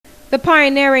The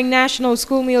pioneering National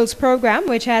School Meals Program,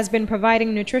 which has been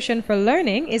providing nutrition for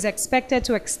learning, is expected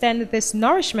to extend this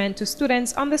nourishment to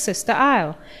students on the Sister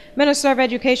Isle. Minister of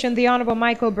Education, the Honorable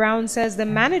Michael Brown, says the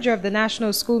manager of the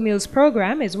National School Meals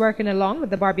Program is working along with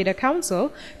the Barbuda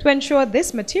Council to ensure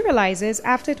this materializes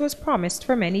after it was promised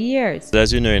for many years.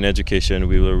 As you know, in education,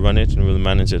 we will run it and we'll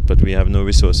manage it, but we have no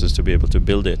resources to be able to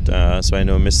build it. So I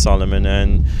know Ms. Solomon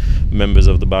and members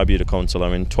of the Barbuda Council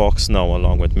are in talks now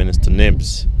along with Minister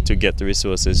Nibbs to get the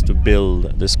resources to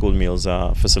build the school meals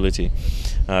facility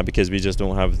because we just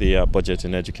don't have the budget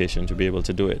in education to be able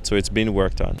to do it. So it's been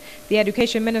worked on. The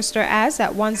Education Minister adds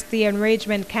that once the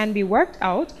arrangement can be worked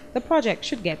out, the project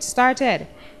should get started.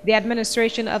 The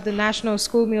administration of the National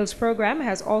School Meals Program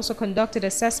has also conducted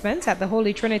assessments at the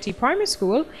Holy Trinity Primary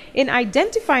School in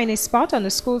identifying a spot on the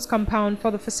school's compound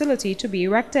for the facility to be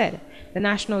erected. The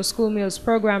National School Meals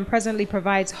Program presently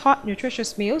provides hot,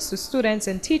 nutritious meals to students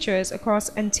and teachers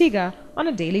across Antigua on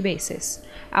a daily basis.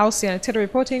 Alciana Titter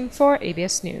reporting for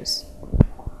ABS News.